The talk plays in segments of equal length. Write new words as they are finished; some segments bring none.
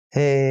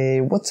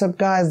Hey, what's up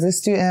guys, this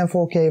is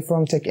 2M4K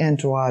from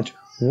Autoinput.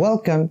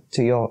 Welcome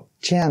to your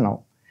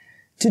channel.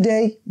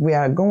 Today we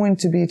are going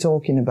to be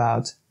talking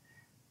about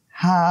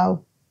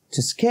how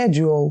to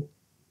schedule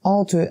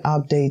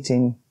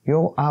auto-updating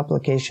your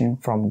application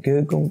from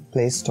Google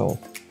Play Store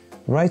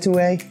right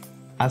away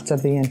after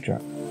the intro.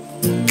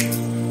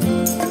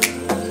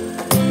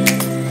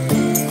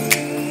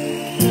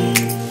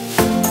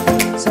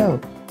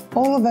 So,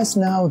 all of us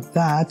know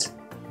that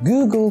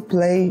Google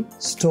Play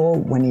Store,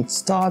 when it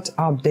starts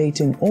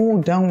updating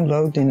or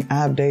downloading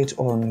update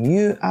or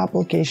new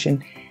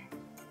application,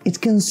 it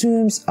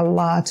consumes a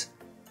lot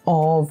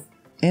of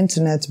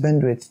internet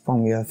bandwidth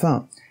from your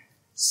phone.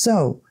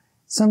 So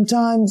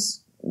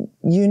sometimes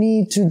you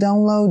need to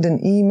download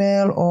an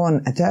email or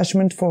an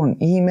attachment for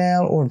an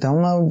email, or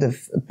download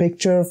the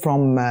picture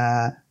from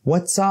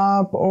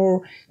WhatsApp,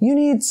 or you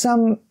need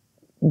some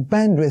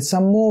bandwidth,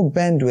 some more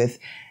bandwidth,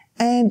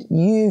 and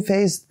you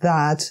face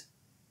that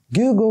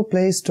Google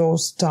Play Store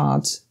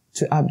starts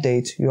to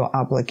update your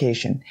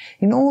application.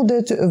 In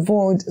order to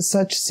avoid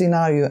such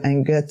scenario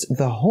and get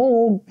the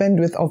whole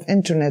bandwidth of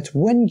internet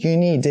when you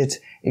need it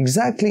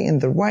exactly in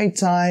the right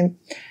time,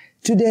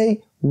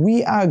 today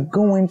we are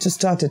going to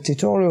start a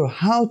tutorial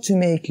how to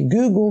make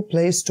Google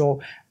Play Store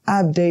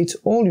update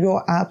all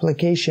your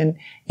application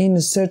in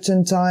a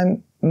certain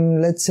time,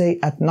 let's say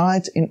at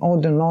night, in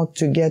order not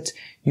to get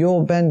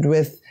your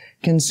bandwidth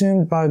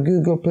consumed by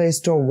Google Play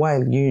Store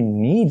while you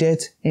need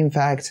it, in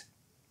fact.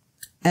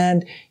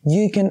 And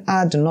you can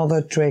add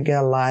another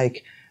trigger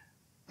like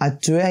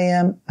at 2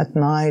 a.m. at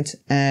night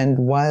and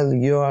while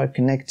you are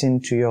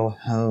connecting to your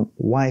home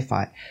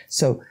Wi-Fi.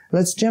 So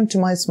let's jump to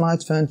my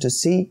smartphone to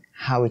see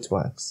how it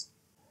works.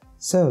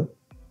 So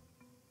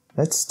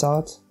let's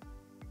start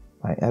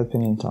by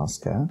opening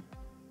Tasker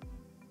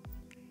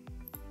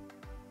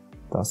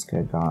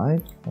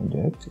Guide,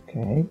 project,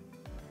 okay.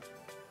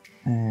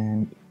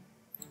 And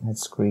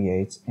let's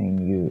create a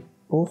new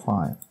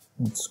profile.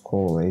 Let's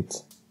call it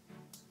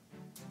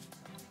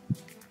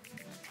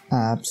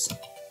Apps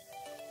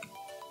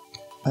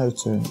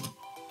Auto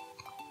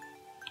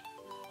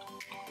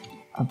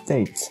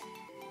Update.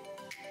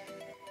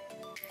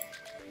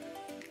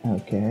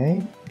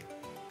 Okay.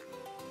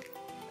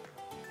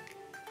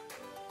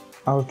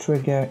 Our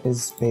trigger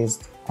is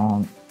based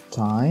on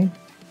time,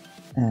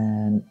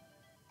 and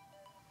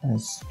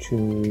let's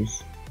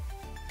choose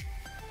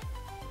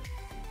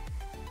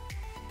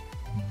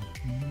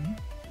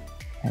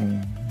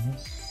AM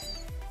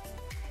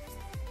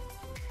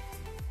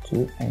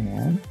 2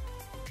 a.m.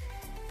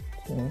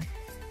 Okay.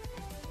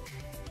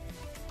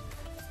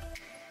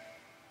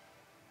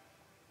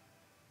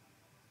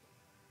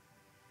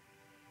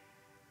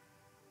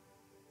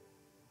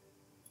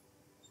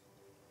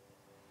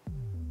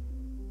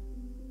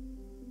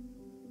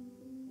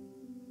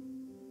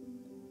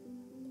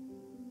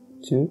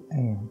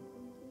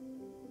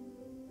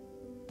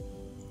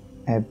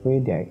 Every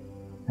day.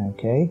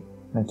 Okay,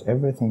 let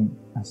everything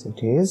as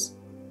it is.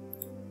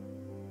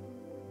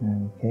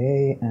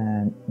 Okay,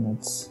 and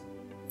let's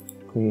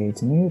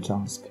create a new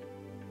task.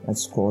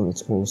 Let's call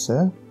it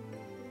also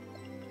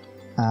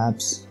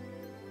Apps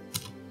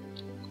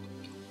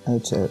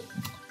Auto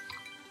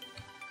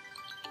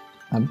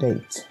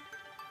Update.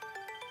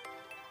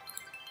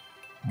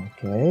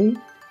 Okay.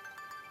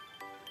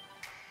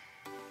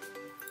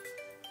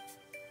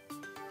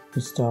 To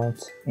start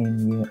a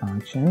new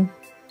action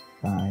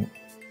by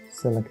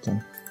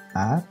selecting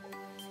App,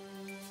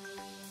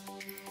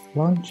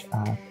 Launch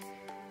App,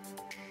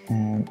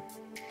 and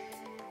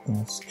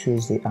let's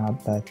choose the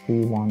app that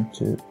we want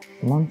to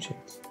launch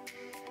it,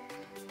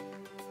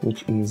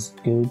 which is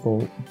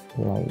Google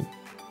Play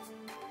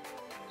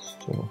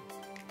Store.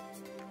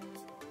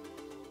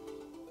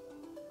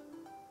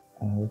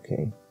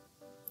 Okay,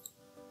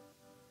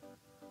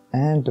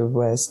 and the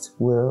rest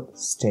will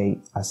stay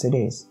as it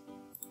is.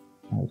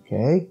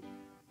 Okay,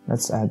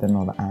 let's add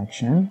another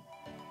action,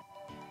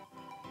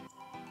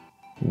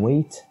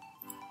 wait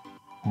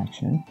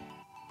action.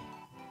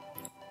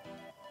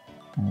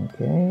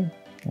 Okay,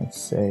 let's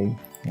say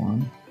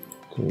 1,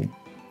 2,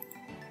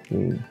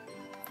 3,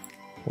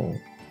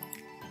 4,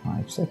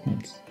 5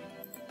 seconds.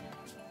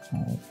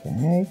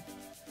 Okay,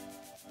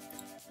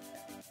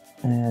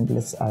 and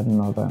let's add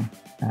another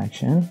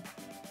action,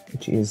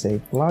 which is a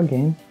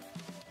plugin,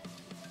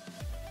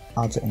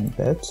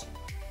 Autoinput,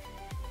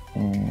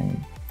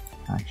 and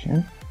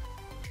action.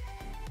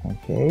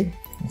 Okay,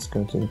 let's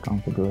go to the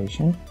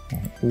configuration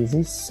and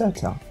easy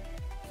setup.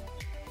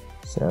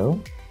 So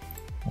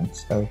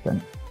let's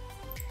open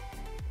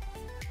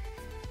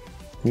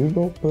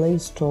Google Play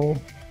Store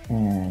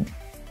and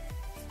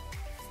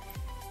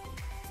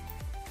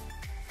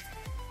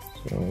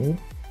okay,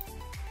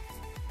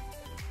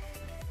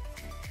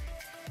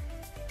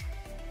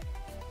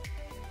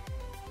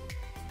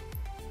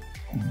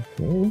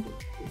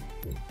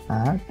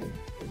 add,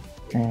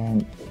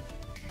 and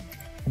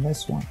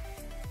this one.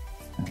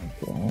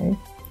 Okay,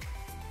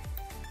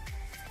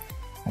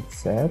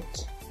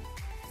 accept,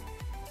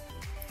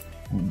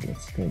 and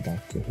let's go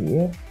back to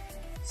here,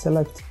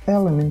 select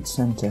element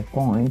center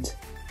point,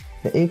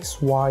 the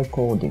XY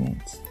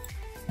coordinates.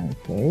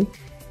 Okay,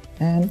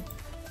 and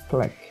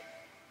click.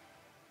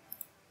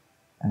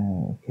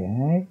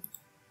 Okay,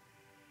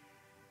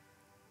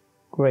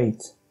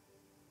 great.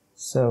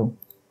 So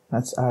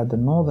let's add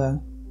another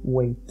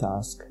wait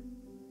task.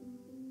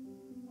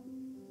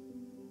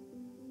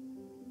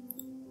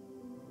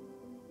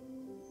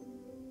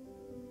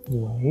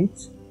 Wait,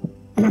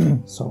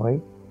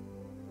 sorry,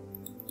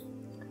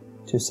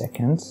 2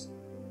 seconds,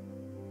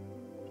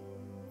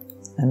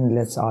 and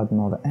let's add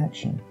another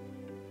action.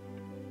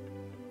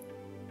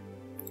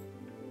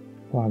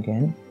 Plug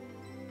in,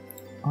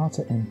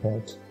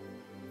 Autoinput,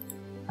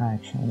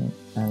 action,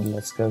 and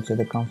let's go to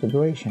the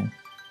configuration.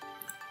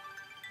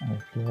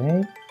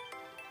 Okay,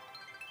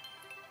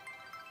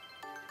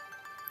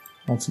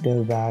 let's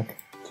go back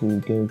to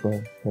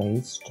Google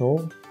Play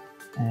Store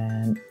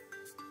and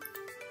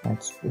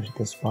let's push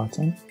this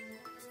button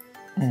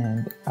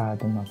and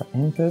add another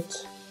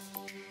input.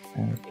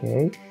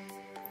 Okay,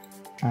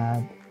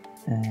 add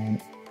and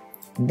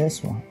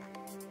this one.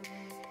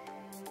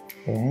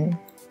 Okay,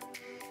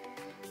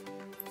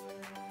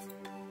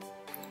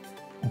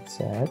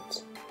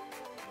 accept.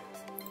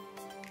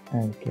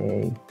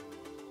 Okay,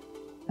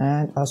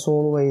 and as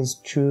always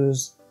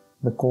choose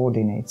the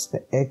coordinates, the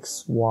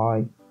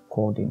XY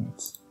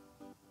coordinates.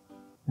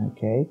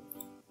 Okay,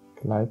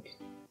 click.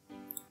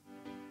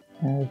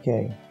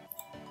 Okay,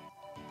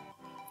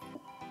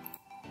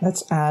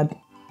 let's add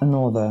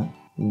another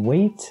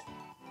wait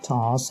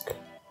task,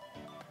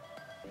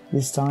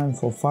 this time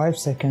for 5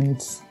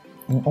 seconds,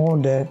 in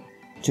order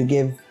to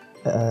give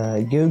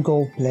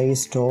Google Play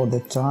Store the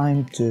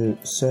time to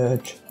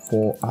search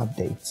for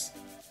updates.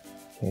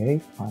 Okay,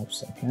 5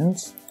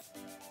 seconds,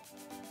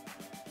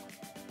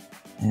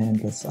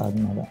 and let's add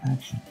another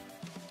action.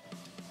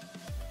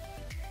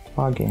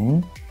 Plug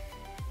in,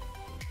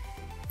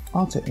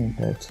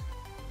 Autoinput,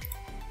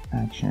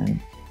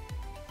 action,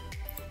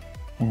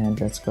 and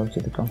let's go to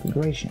the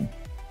configuration.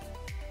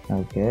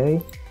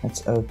 Okay,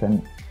 let's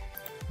open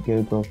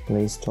Google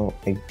Play Store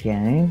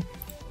again,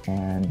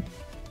 and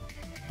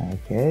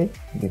okay,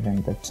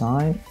 given the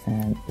time,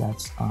 and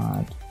let's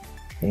add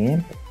the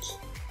input.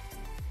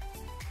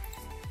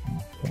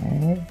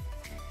 Okay,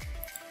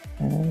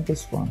 and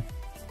this one.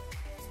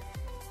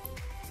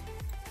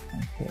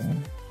 Okay,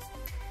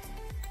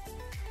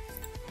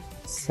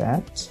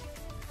 set.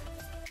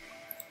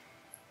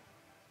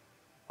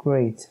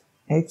 Great,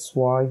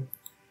 XY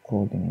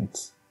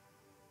coordinates.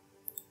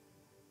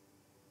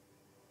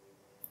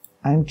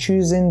 I'm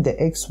choosing the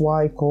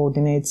XY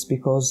coordinates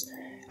because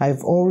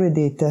I've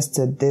already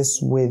tested this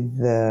with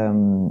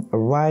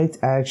right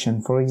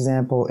action. For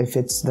example, if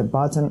it's the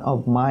button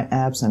of my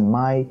apps and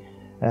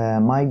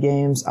my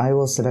games, I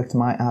will select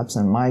my apps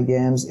and my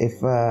games. If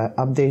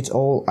update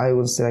all, I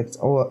will select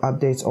all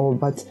updates all,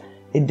 but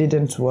it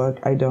didn't work.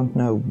 I don't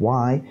know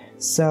why.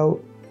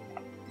 So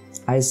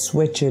I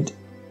switched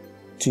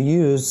to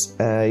use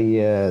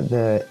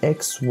the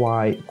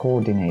XY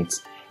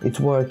coordinates. It's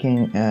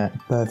working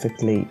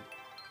perfectly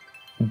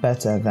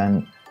better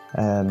than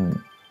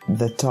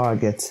the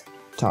target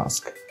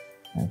task.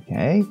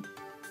 Okay,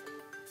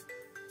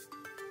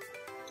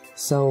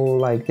 so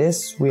like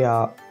this we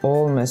are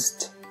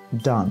almost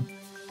done.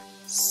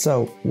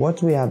 So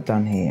what we have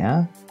done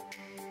here,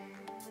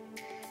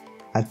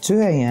 at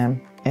 2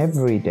 AM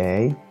every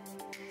day,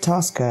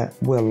 Tasker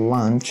will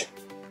launch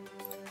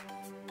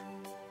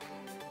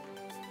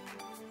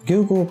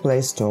Google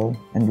Play Store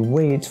and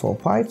wait for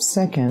 5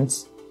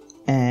 seconds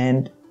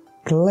and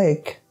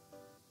click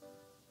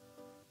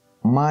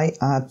my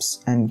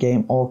apps and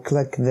game, or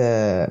click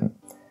the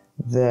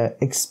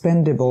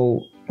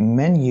expandable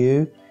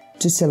menu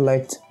to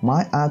select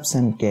my apps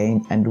and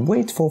game and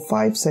wait for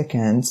 5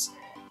 seconds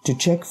to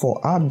check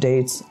for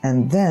updates,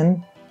 and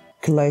then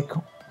click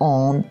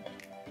on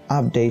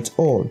update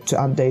all to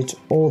update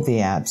all the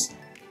apps.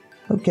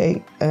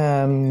 Okay,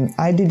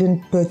 I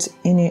didn't put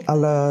any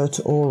alert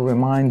or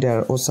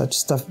reminder or such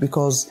stuff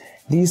because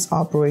this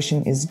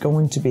operation is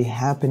going to be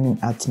happening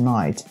at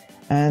night,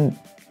 and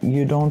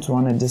you don't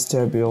want to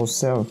disturb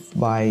yourself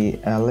by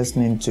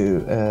listening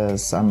to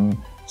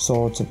some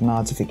sort of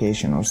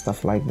notification or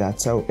stuff like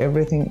that. So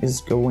everything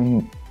is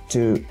going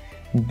to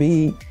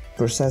be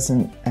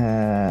processing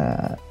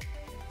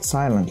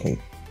silently.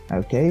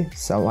 Okay,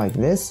 so like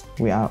this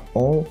we are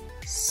all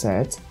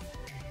set.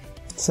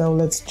 So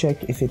let's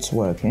check if it's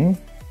working.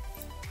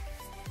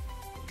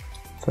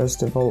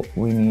 First of all,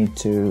 we need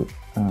to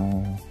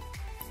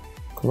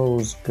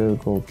close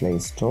Google Play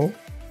Store.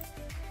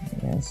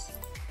 Yes.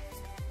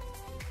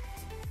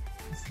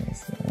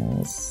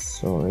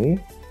 Sorry.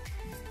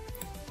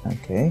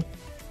 Okay,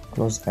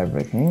 close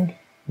everything,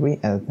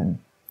 reopen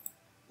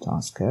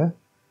Tasker,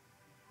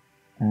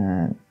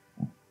 and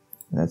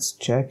let's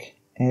check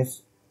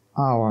if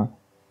our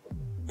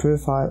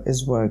profile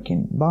is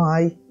working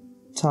by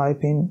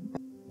typing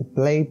the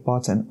play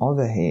button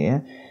over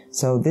here.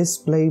 So this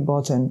play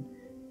button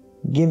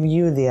gives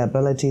you the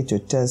ability to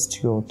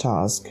test your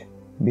task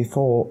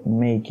before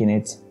making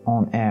it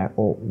on air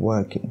or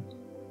working.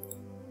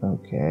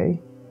 Okay,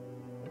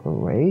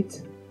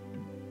 great.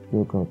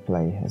 Google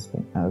Play has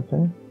been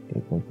opened.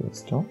 Google Play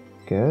Store,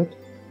 good.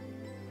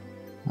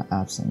 My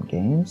apps and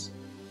games.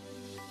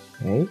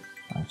 Okay,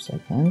 5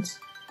 seconds.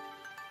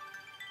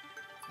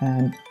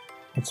 And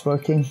it's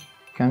working.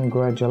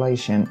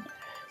 Congratulations.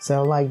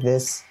 So like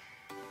this,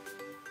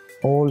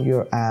 all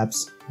your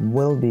apps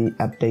will be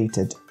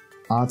updated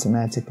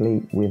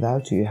automatically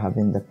without you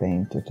having the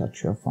pain to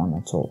touch your phone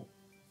at all.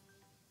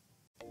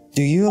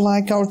 Do you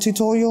like our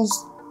tutorials?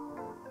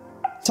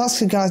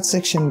 Task Guide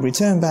section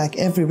return back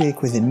every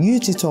week with a new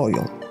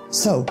tutorial,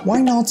 so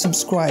why not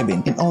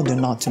subscribing in order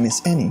not to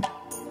miss any?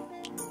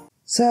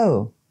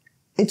 So,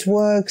 it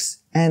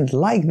works, and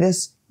like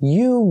this,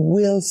 you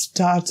will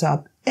start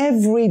up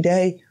every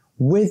day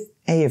with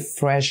a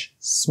fresh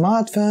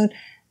smartphone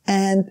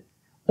and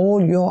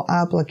all your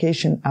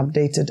application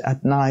updated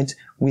at night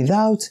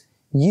without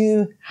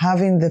you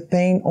having the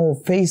pain or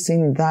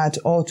facing that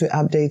auto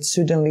update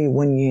suddenly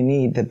when you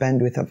need the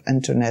bandwidth of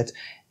internet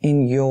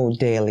in your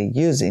daily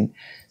using.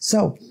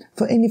 So,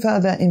 for any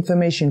further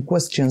information,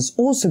 questions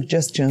or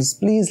suggestions,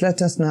 please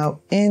let us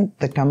know in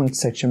the comment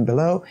section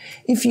below.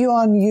 If you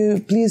are new,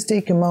 please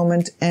take a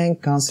moment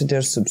and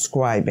consider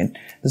subscribing.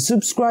 The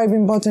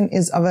subscribing button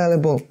is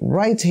available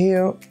right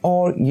here,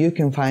 or you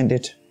can find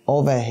it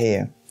over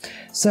here.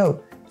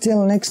 So,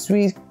 till next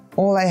week,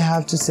 all I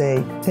have to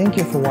say, thank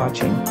you for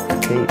watching.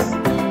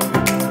 Peace.